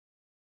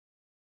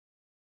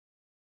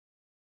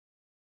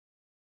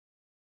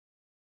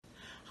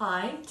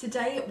Hi,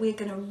 today we're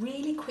going to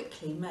really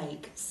quickly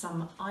make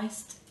some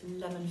iced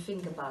lemon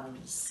finger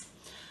buns.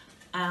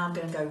 And I'm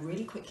going to go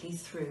really quickly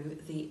through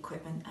the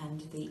equipment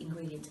and the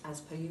ingredients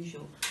as per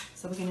usual.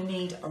 So we're going to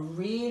need a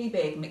really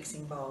big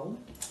mixing bowl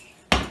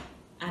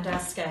and our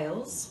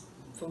scales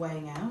for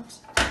weighing out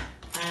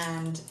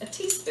and a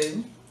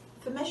teaspoon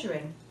for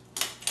measuring.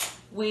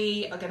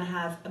 We are going to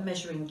have a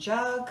measuring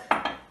jug,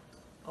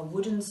 a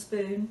wooden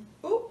spoon,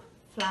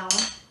 flour,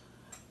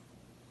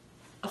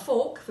 a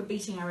fork for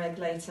beating our egg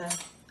later,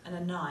 and a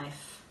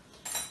knife.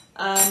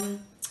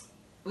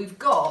 We've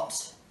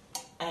got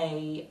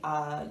a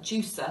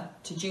juicer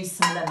to juice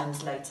some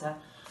lemons later,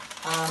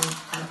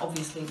 and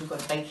obviously we've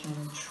got a baking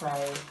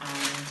tray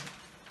and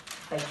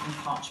baking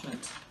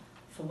parchment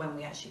for when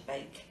we actually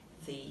bake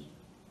the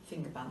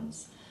finger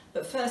buns.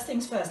 But first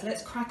things first,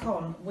 let's crack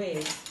on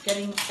with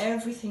getting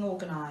everything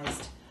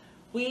organised.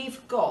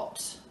 We've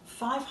got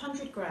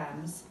 500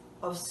 grams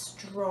of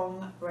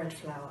strong bread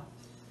flour.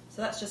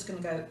 So that's just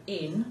going to go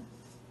in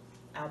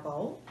our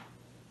bowl.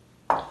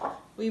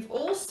 We've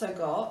also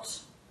got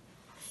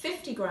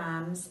 50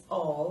 grams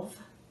of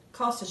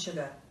caster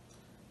sugar.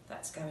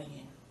 That's going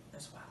in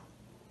as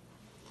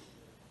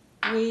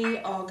well. We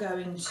are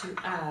going to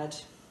add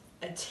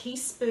a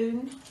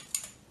teaspoon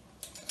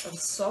of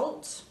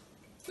salt.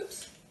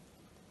 Oops.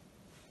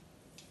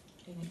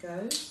 In it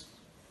goes.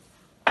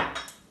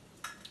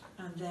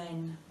 And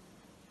then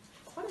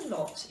quite a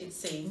lot it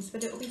seems,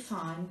 but it'll be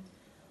fine.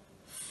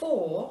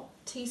 4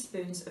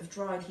 teaspoons of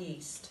dried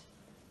yeast.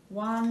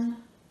 1,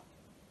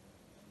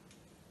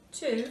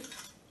 2,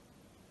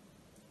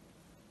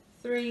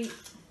 3,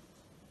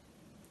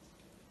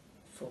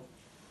 4.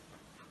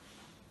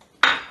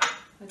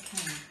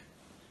 Okay.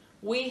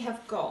 We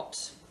have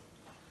got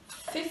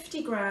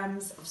 50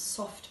 grams of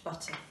soft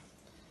butter.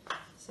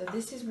 So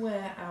this is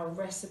where our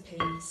recipe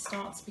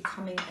starts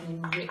becoming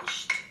an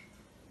enriched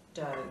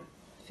dough.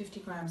 50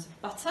 grams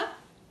of butter.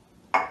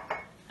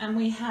 And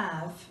we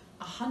have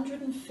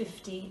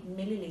 150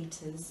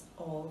 millilitres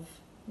of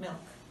milk.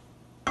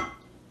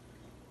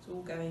 It's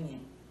all going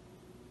in.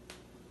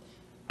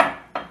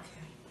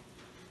 Okay.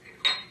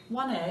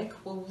 1 egg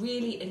will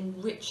really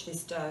enrich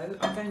this dough.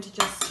 I'm going to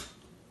just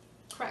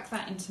crack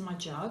that into my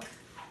jug.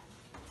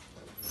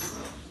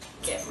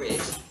 Get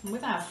rid, and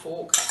with our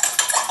fork,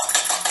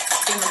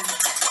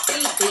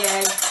 beat the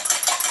egg.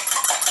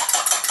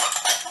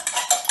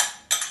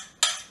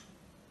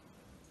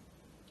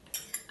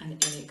 And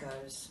in it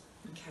goes.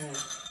 Okay.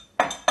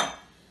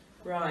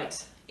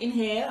 Right, in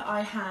here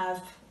I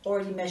have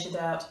already measured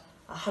out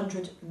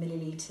 100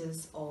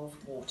 millilitres of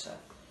water.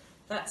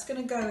 That's going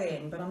to go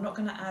in, but I'm not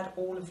going to add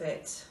all of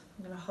it.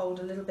 I'm going to hold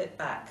a little bit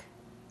back,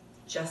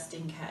 just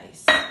in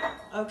case.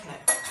 Okay,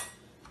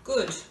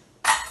 good.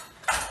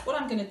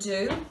 What I'm going to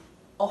do,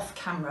 off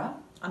camera,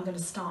 I'm going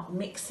to start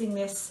mixing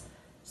this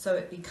so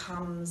it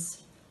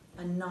becomes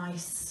a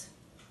nice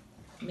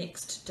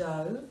mixed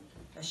dough,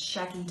 a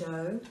shaggy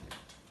dough.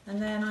 And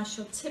then I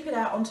shall tip it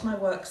out onto my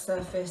work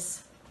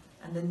surface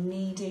and the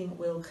kneading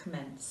will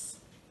commence.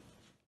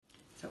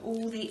 So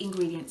all the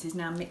ingredients is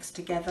now mixed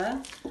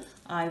together.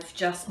 I've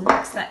just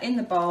mixed that in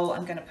the bowl.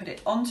 I'm going to put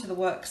it onto the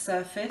work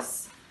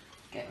surface,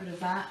 get rid of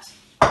that,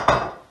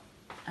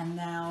 and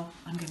now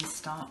I'm going to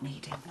start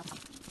kneading.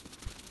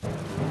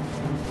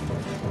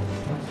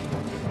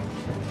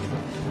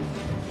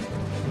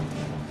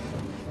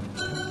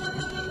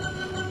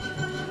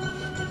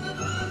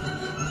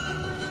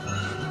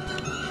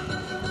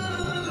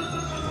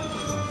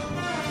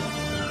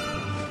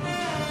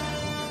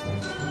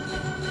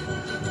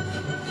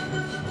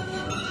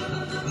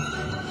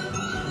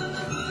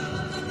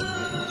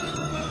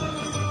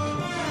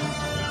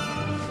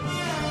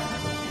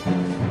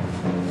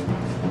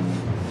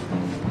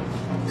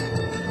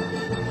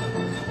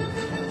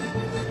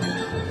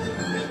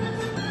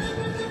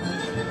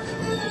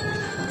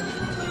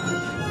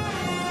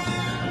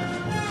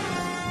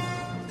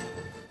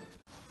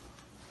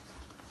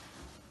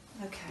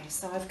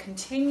 So I've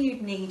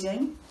continued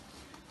kneading,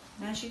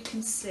 and as you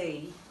can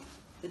see,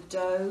 the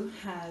dough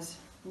has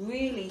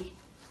really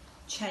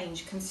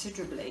changed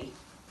considerably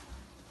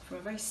from a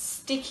very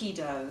sticky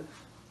dough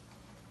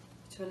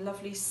to a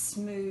lovely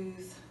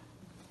smooth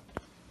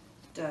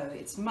dough.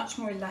 It's much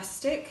more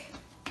elastic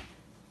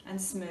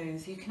and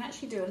smooth. You can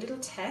actually do a little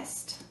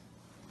test.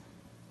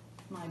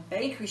 My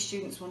bakery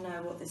students will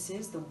know what this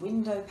is, the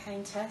window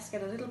pane test.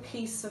 Get a little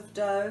piece of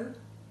dough,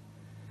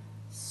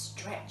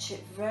 stretch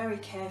it very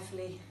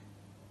carefully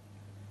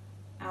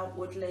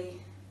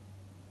outwardly.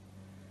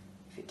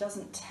 If it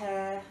doesn't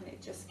tear and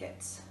it just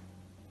gets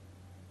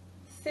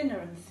thinner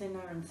and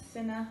thinner and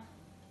thinner,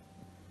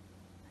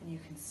 and you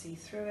can see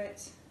through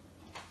it,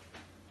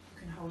 you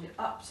can hold it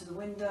up to the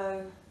window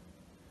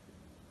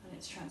and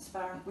it's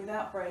transparent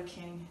without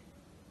breaking,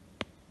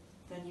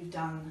 then you've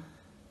done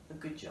a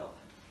good job.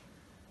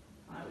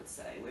 I would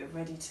say we're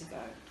ready to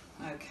go.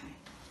 Okay.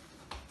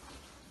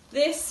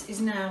 This is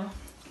now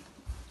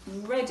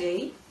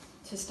ready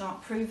to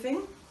start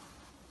proving.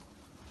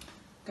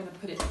 I'm going to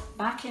put it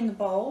back in the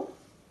bowl,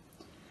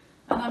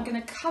 and and I'm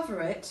going to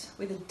cover it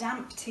with a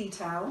damp tea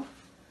towel.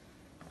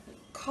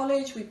 At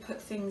college we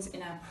put things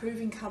in our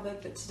proving cupboard,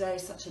 but today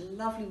is such a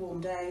lovely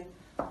warm day.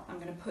 I'm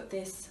going to put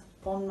this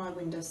on my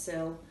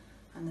windowsill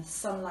and the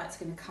sunlight's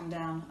going to come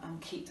down and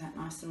keep that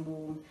nice and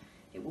warm.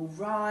 It will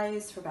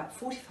rise for about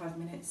 45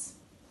 minutes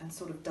and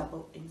sort of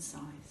double in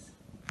size.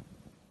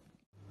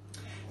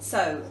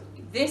 So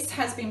this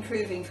has been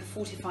proving for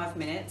 45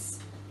 minutes.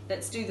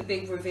 Let's do the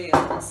big reveal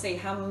and see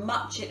how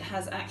much it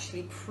has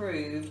actually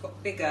proved.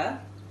 Got bigger.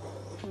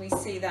 Can we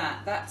see that?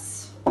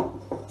 That's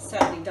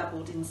certainly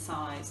doubled in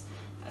size.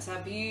 That's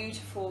our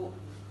beautiful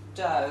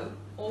dough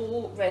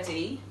all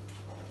ready.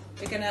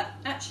 We're going to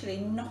actually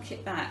knock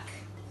it back,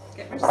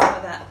 get rid of some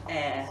of that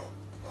air,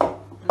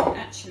 and it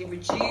actually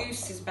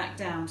reduces back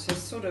down to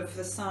sort of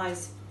the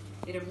size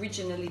it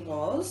originally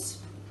was.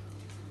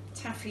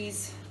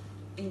 Taffy's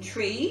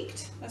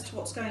intrigued as to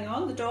what's going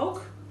on, the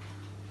dog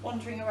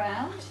wandering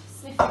around,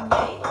 sniffing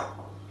me.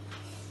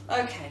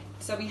 Okay,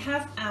 so we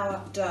have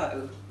our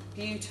dough,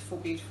 beautiful,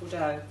 beautiful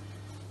dough.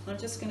 I'm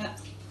just going to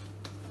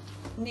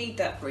knead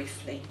that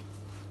briefly,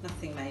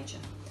 nothing major.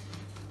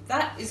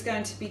 That is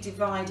going to be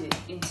divided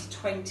into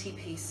 20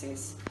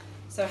 pieces.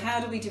 So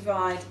how do we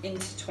divide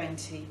into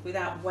 20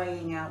 without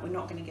weighing out? We're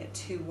not going to get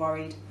too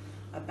worried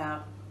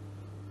about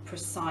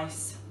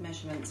precise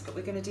measurements, but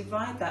we're going to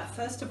divide that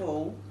first of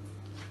all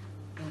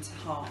into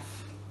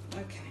half.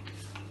 Okay.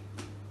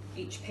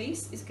 Each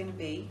piece is going to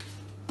be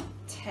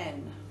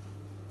 10.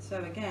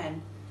 So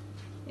again,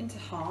 into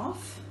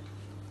half,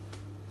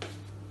 and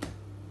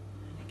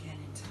again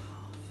into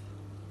half.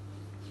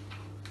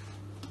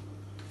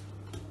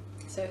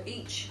 So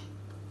each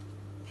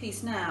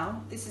piece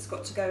now, this has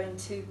got to go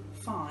into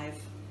 5.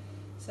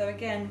 So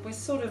again, we're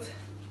sort of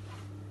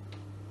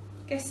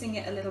guessing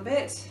it a little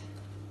bit.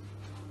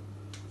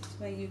 This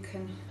way you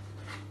can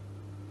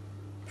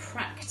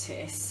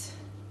practice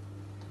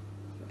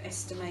your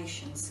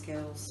estimation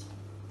skills.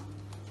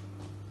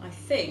 I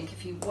think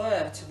if you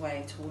were to weigh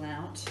it all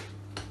out,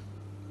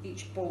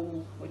 each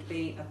ball would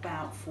be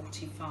about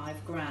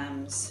 45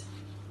 grams,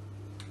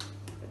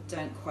 but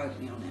don't quote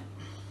me on it.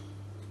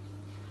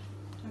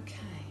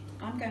 Okay,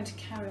 I'm going to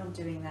carry on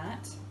doing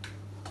that,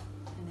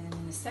 and then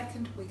in a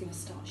second we're going to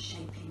start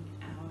shaping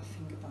our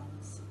finger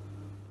buns.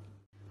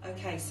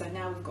 Okay, so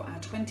now we've got our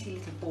 20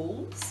 little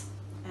balls,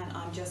 and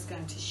I'm just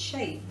going to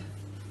shape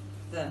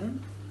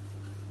them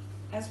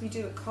as we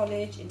do at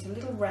college into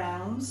little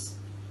rounds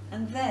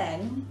and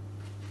then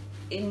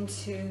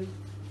into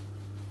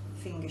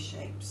finger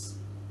shapes.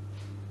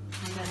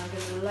 And then I'm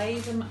going to lay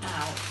them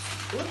out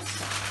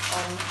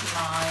on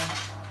my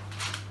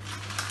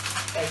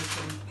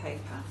baking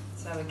paper.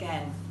 So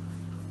again,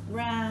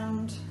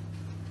 round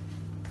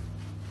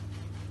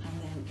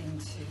and then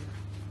into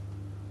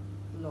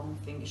long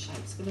finger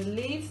shapes. I'm going to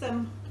leave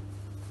them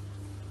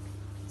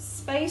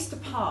spaced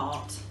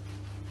apart,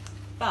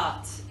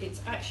 but it's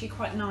actually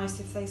quite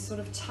nice if they sort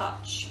of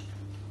touch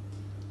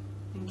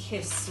and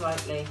kiss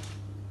slightly,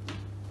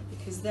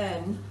 because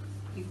then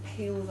you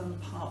peel them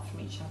apart from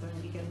each other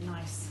and you get a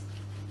nice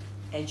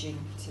edging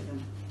to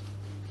them.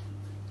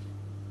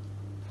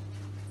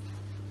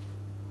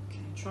 Okay,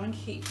 try and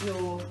keep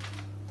your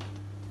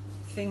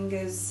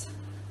fingers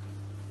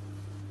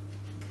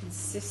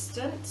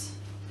consistent.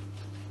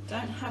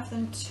 Don't have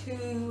them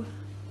too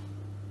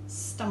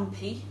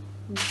stumpy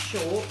and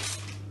short.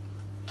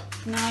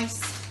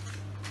 Nice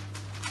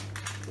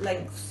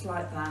lengths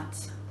like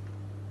that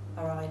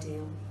are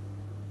ideal.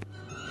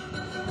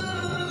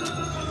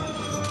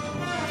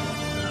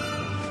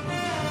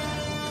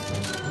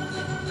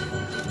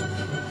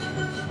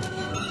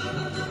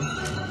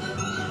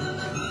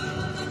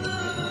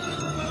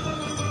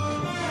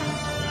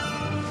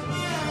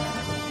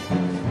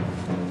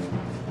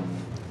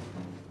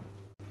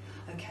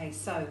 Okay,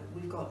 so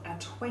we've got our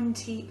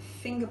 20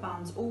 finger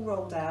buns all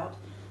rolled out.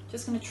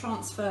 Just going to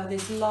transfer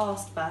this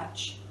last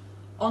batch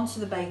onto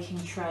the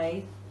baking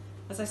tray.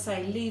 As I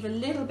say, leave a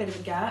little bit of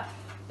a gap,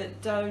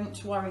 but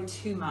don't worry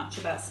too much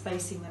about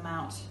spacing them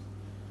out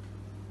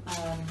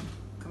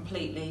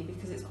completely,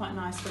 because it's quite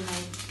nice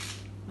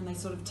when they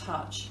sort of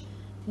touch.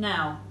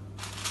 Now,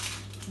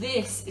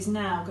 this is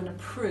now going to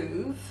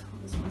prove,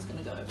 this one's going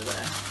to go over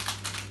there,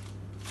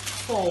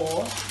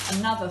 for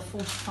another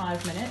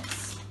 45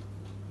 minutes,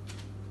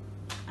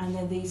 and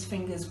then these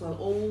fingers will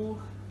all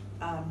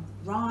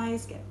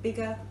rise, get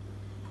bigger,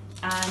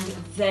 and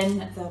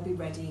then they'll be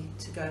ready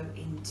to go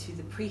into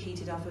the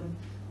preheated oven,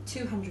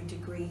 200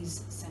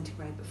 degrees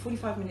centigrade. But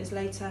 45 minutes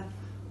later,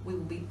 we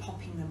will be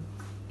popping them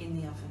in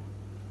the oven.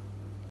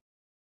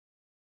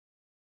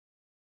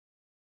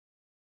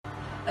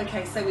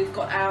 Okay, so we've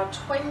got our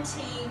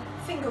 20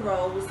 finger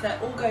rolls. They're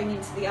all going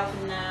into the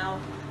oven now,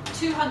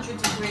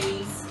 200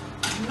 degrees,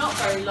 not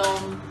very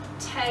long,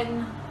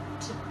 10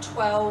 to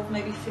 12,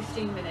 maybe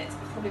 15 minutes,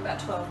 but probably about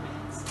 12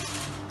 minutes.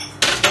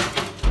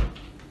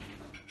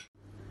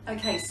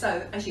 Okay,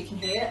 so as you can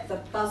hear, the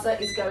buzzer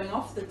is going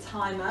off, the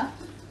timer.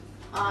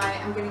 I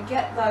am going to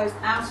get those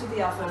out of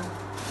the oven.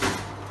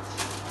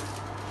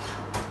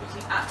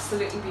 Looking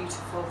absolutely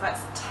beautiful.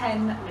 That's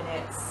 10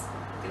 minutes.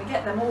 I'm going to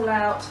get them all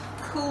out,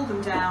 cool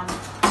them down,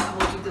 and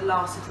we'll do the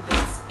last little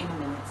bits in a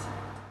minute.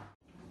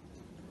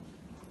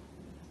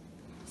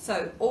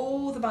 So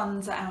all the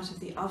buns are out of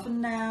the oven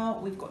now.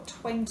 We've got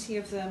 20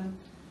 of them,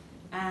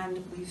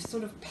 and we've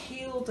sort of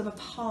peeled them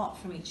apart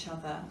from each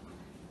other,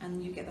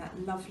 and you get that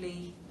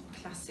lovely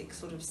classic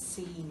sort of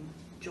seam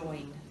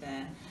join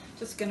there.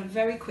 Just going to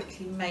very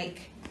quickly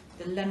make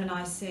the lemon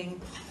icing.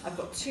 I've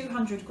got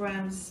 200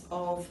 grams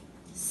of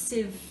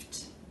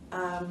sifted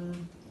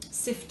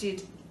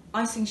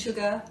icing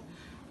sugar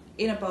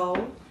in a bowl,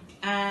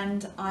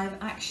 and I've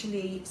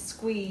actually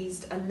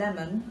squeezed a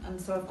lemon, and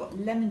so I've got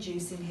lemon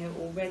juice in here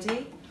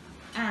already,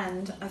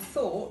 and I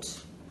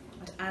thought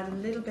I'd add a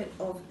little bit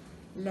of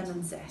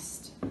lemon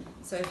zest.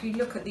 So if you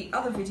look at the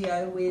other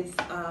video with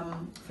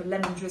for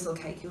lemon drizzle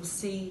cake, you'll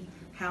see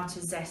how to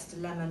zest a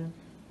lemon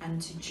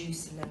and to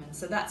juice a lemon.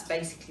 So that's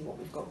basically what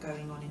we've got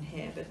going on in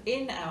here. But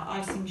in our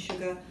icing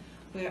sugar,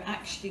 we're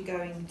actually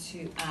going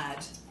to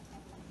add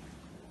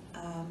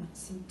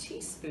some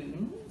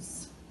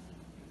teaspoons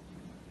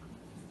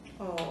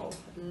of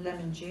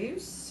lemon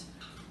juice,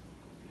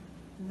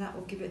 and that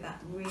will give it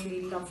that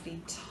really lovely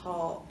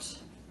tart,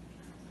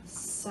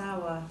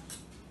 sour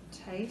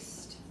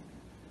taste.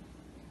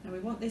 And we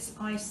want this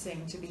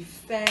icing to be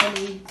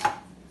fairly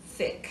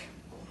thick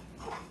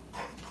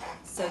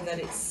so that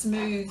it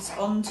smooths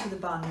onto the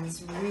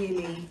buns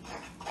really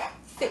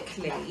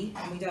thickly,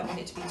 and we don't want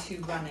it to be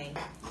too runny.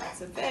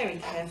 So very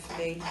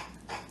carefully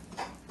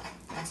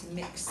to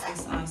mix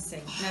this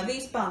icing. Now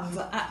these buns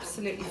are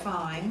absolutely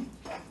fine,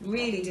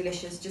 really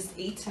delicious, just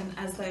eaten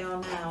as they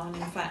are now, and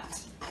in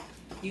fact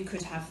you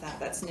could have that.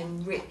 That's an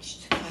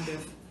enriched kind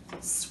of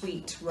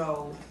sweet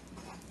roll.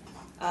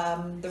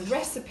 The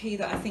recipe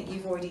that I think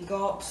you've already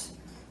got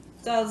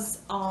does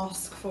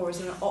ask for, as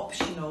an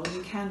optional,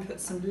 you can put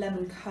some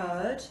lemon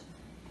curd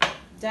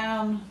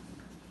down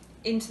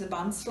into the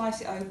bun,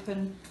 slice it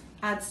open,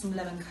 add some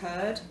lemon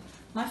curd.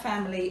 My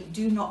family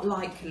do not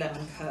like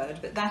lemon curd,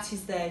 but that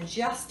is there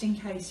just in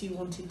case you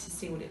wanted to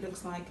see what it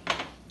looks like,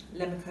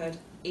 lemon curd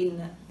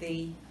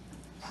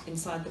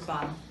inside the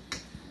bun.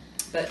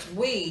 But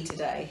we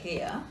today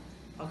here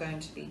are going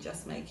to be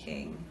just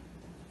making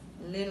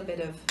a little bit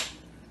of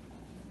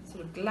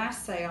sort of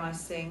glacé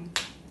icing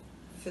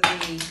for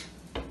the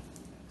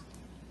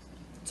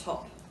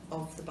top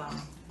of the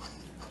bun.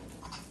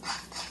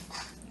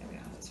 There we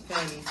are, that's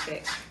fairly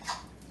thick.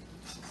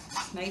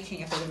 It's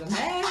making a bit of a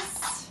mess.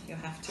 You'll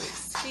have to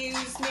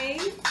excuse me.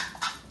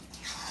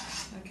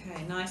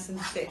 Okay, nice and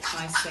thick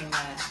icing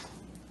there.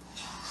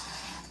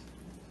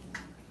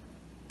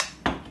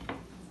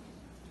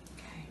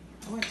 Okay,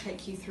 I won't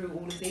take you through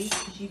all of these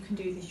because you can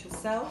do this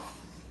yourself.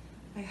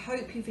 I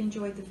hope you've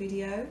enjoyed the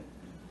video.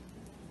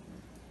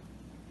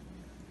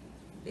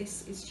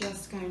 This is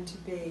just going to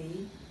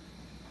be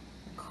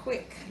a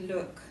quick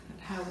look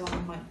at how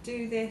one might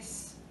do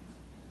this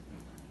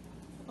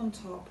on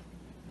top.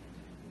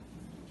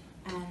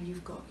 And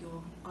you've got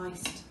your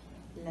iced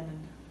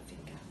lemon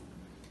finger.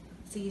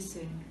 See you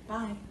soon.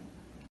 Bye.